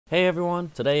Hey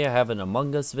everyone, today I have an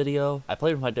Among Us video. I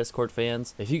played with my Discord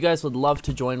fans. If you guys would love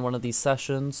to join one of these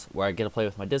sessions where I get to play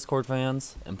with my Discord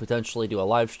fans and potentially do a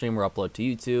live stream or upload to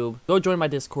YouTube, go join my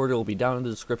Discord. It will be down in the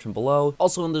description below.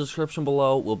 Also in the description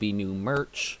below will be new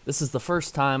merch. This is the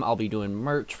first time I'll be doing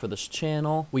merch for this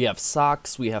channel. We have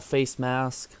socks, we have face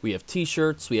masks, we have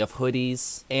t-shirts, we have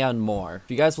hoodies, and more.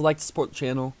 If you guys would like to support the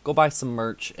channel, go buy some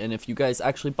merch, and if you guys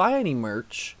actually buy any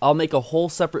merch, I'll make a whole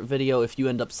separate video if you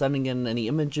end up sending in any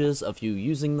images of you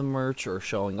using the merch or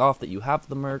showing off that you have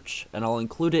the merch, and I'll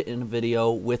include it in a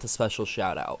video with a special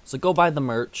shout out. So go buy the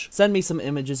merch, send me some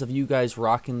images of you guys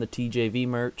rocking the TJV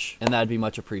merch, and that'd be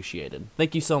much appreciated.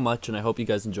 Thank you so much, and I hope you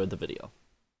guys enjoyed the video.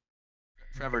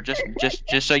 Trevor, just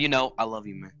so you know, I love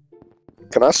you, man.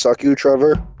 Can I suck you,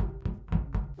 Trevor?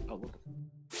 Oh,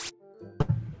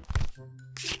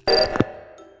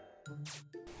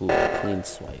 Ooh, clean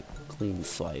swipe, clean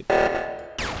swipe.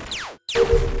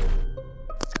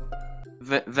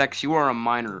 Vex, you are a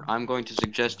minor. I'm going to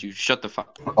suggest you shut the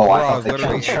fuck. Oh, I thought they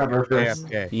killed Trevor first.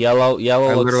 Yellow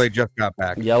I looks, literally just got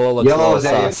back. Yellow looks Yellow a is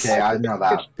little sus. AFK, I know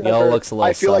that. Yellow looks a little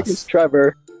I feel like it's sus.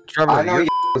 Trevor. Trevor, I know you're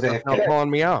Yellow is not AFK. calling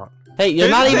me out. Hey, you're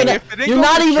not even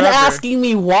asking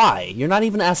me why. You're not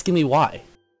even asking me why.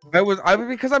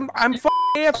 Because I'm f***ing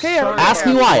AFK. Ask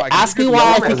me why. Ask me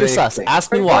why I think you're sus.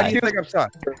 Ask me Why do why. you think I'm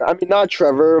sus? I mean, not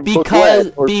Trevor.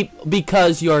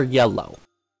 Because you're yellow.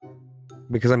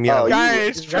 Because I'm yellow. Oh,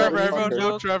 Guys, Trevor, everyone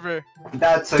vote Trevor.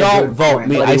 That's a Don't good vote point,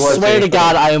 me. but I he was swear to AFK.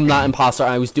 God, I am not imposter.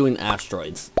 I was doing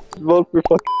asteroids. Vote for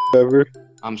fucking Trevor.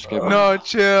 I'm skipping. No,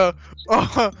 chill.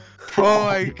 Oh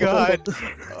my god.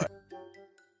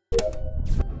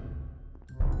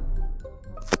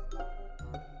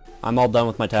 I'm all done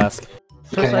with my task.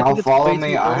 Okay, now follow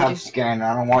me. I have scan.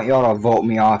 I don't want y'all to vote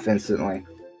me off instantly.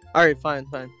 Alright, fine.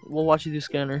 We'll watch you do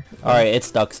scanner. All right, it's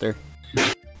Duckster.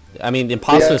 I mean,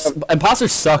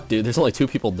 imposters suck, dude. There's only 2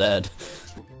 people dead.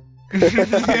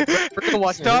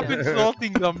 Stop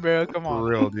insulting them, bro. Come For on.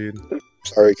 real, dude.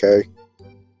 Sorry, Kay.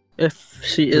 If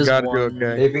she You is gotta one. do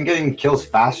okay. They've been getting kills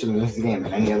faster in this game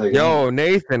than any other game. Yo,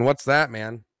 Nathan, what's that,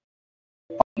 man?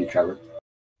 You, Trevor.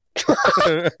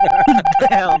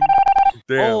 Damn.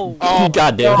 Damn. Oh,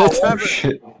 God damn it. Oh,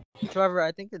 shit. Trevor,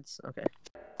 I think it's okay.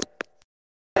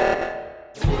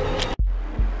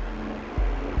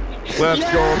 Let's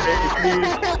go, baby.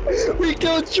 We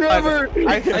killed Trevor!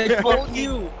 I told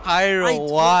you. Pyro,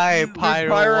 why? Pyro,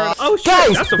 why? Oh shit!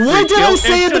 Guys, that's a what free did I kill.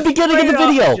 say at the beginning of the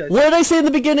video? Shit. What did I say in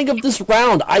the beginning of this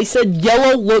round? I said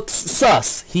yellow looks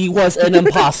sus. He was an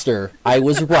imposter. I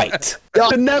was right.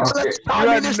 The next Okay. time You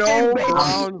in had this no game, baby.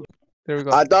 ground. There we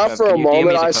go. I thought for a Can you give me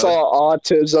moment the I code? saw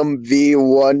Autism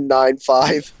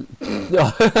V195.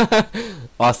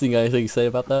 Austin, you got anything to say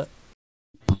about that?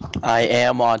 I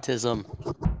am autism.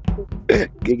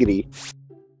 Giggity.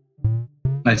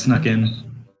 I snuck in.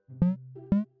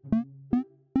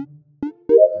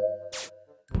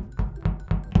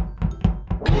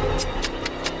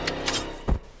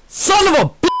 Son of a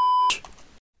b****!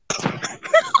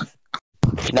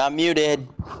 You're not muted.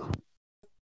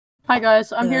 Hi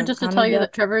guys, I'm here just to tell you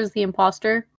that Trevor is the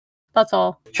imposter. That's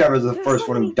all. Trevor's the first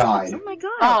one who died. Oh my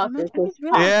god.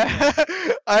 Yeah,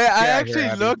 I here, actually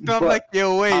Abby. looked. I'm But- like,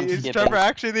 yo, wait, I'm is skipping. Trevor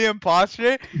actually the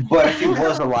imposter? But if he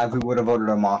was alive, we would have voted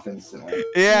him off instantly.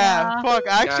 Yeah, Yeah. fuck.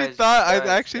 I actually Guys, thought. I guys,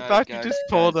 actually guys, thought you guys, just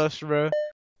told guys. us, bro.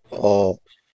 Oh.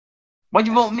 Why'd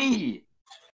you vote me?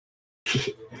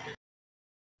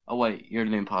 Oh wait, you're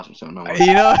the imposter, so no.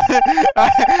 You know,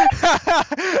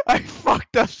 I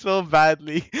fucked up so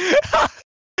badly.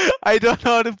 I don't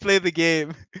know how to play the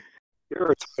game.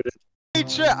 You're retarded.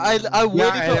 I would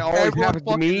Yeah, and it have always everyone happens to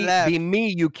fucking me. left. Be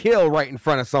me, you kill right in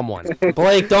front of someone.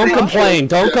 Blake, don't complain.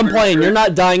 Don't complain. You're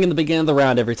not dying in the beginning of the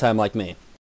round every time like me.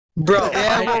 Bro,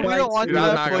 Yeah, but we don't want Dude, to I'm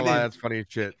have not gonna lie, footage. that's funny as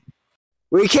shit.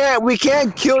 We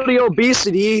can't kill the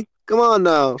obesity. Come on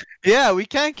now. Yeah, we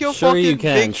can't kill Sure fucking you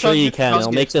can. big Sure you chunky can.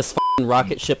 It'll make biscuits. this f***ing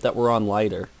rocket ship that we're on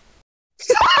lighter.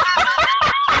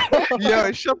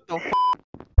 Yo, shut the f.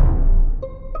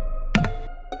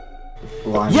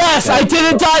 Blind Yes, I dead.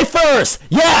 didn't die first.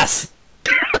 Yes.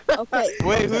 Okay.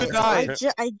 Wait, who died?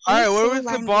 I Alright, hate where the was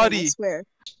the line body? game, I swear.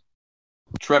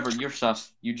 Trevor, you're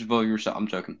sus. You just vote yourself. I'm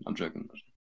joking. I'm joking.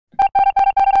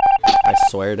 I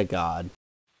swear to God.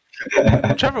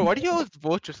 Trevor, why do you always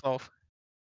vote yourself?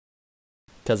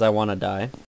 Because I want to die.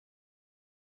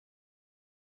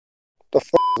 The f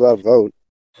is that vote?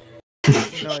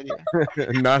 No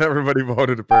idea. Not everybody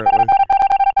voted, apparently.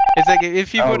 It's like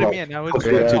if you Oh, voted no. me and I was Okay,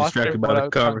 the too imposter, distracted by but the I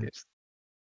was cover. confused.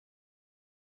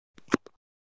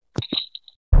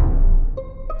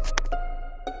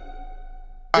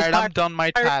 Alright, I'm done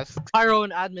my task. Pyro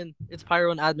and admin. It's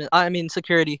Pyro and admin. I mean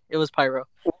security. It was Pyro.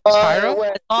 Pyro?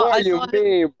 What I do you saw him.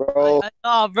 mean, bro?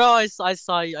 Bro, I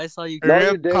saw you. I saw you. No,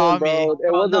 you Rip didn't, Kami. bro.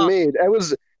 It wasn't no. me.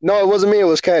 It wasn't me. It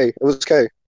was K. It was K.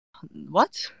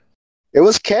 What? It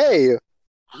was K.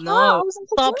 No,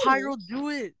 saw Pyro do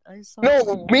it. I saw.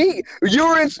 No, me. You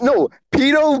were in. No,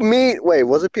 Pedo. Me. Wait,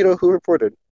 was it Pedo who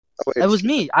reported? Oh, wait. It was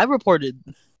me. I reported.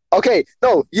 Okay,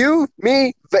 no, you,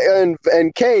 me, and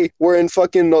Kay were in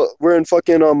fucking. We're in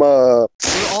fucking We're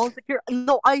all secure.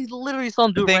 No, I literally saw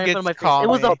him do I it think right in front of my it's face. It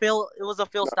was a Kami. fail. It was a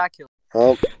fail stack kill.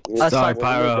 I Sorry,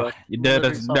 Pyro. You did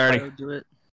Literally us saw dirty. Pyro do it.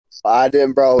 I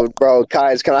didn't, bro.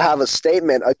 Guys, can I have a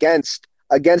statement against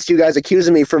you guys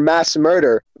accusing me for mass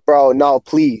murder? Bro, no,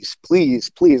 please. You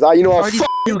know what? Fuck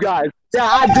you guys. Yeah,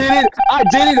 I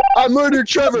did it. I murdered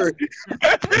Trevor.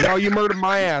 No, you murdered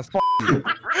my ass. Fuck you.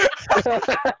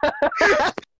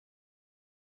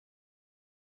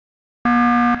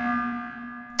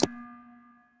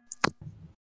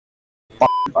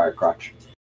 Fire crotch.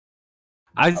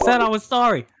 I said I was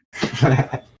sorry.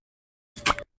 So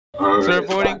you're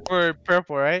voting for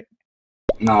purple, right?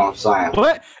 No, cyan.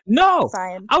 What? No.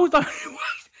 Cyan. I was.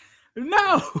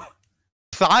 No.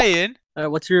 Cyan?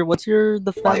 What's your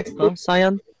defense,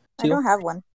 Cyan? I don't have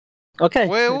one. Okay.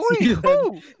 Wait,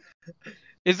 who?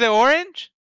 Is it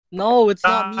orange? No, it's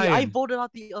not me. I Cyan. voted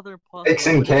out the other part. X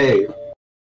and K.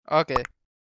 Okay.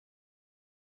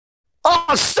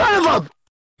 Oh, son of a!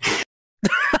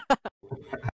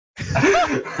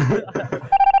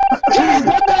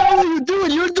 What the hell are you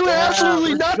doing? You're doing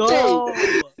absolutely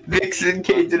nothing. X and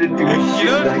K didn't do You know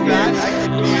shit.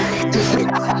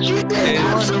 that? You did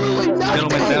absolutely Gentlemen,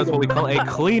 nothing. that's what we call a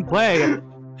clean play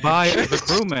by the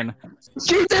crewman.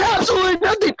 She did absolutely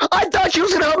nothing. I thought she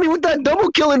was gonna help me with that double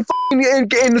kill and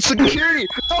in the security.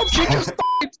 No, she just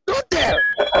stood there.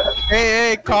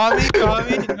 Hey, call me.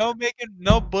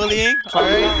 No bullying.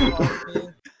 Alright?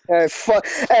 Hey, fuck.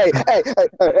 Hey,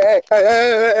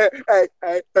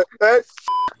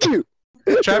 you.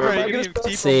 Trevor, are you gonna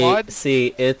keep a mod?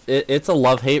 See, it's a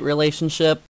love-hate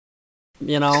relationship,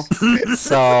 you know.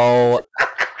 So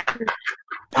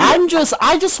I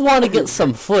just want to get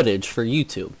some footage for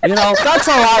YouTube. You know, that's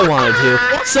all I want to do.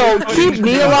 So keep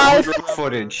me alive.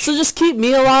 Footage. So just keep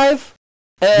me alive.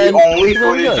 The And only we're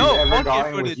footage good. No, ever fuck your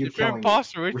gotten was footage. you If you're killing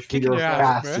imposter, we're which kicking video your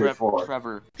ass, faster bro. for.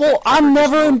 Trevor. Well, I'm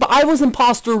never. I was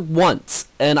imposter once,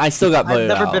 and I still got I've voted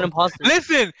never out. been imposter.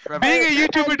 Listen, being a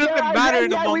YouTuber doesn't matter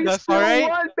in Among Us, alright?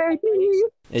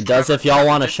 It does if y'all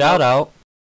want a shout out.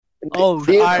 Oh,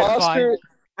 The Alright, imposter.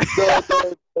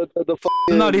 The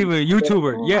I'm not even a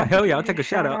YouTuber. Yeah, hell yeah, I'll take a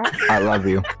shout out. I love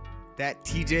you. That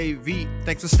TJV,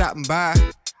 thanks for stopping by.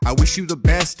 I wish you the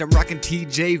best, I'm rocking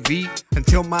TJV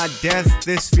until my death.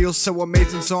 This feels so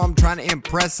amazing, so I'm trying to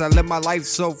impress. I live my life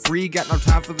so free, got no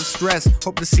time for the stress.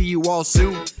 Hope to see you all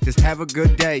soon, just have a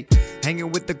good day.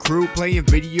 Hanging with the crew, playing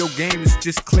video games.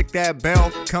 Just click that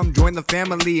bell, come join the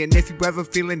family. And if you ever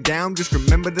feeling down, just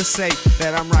remember to say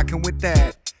that I'm rocking with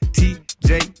that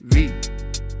TJV.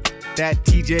 That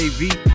TJV.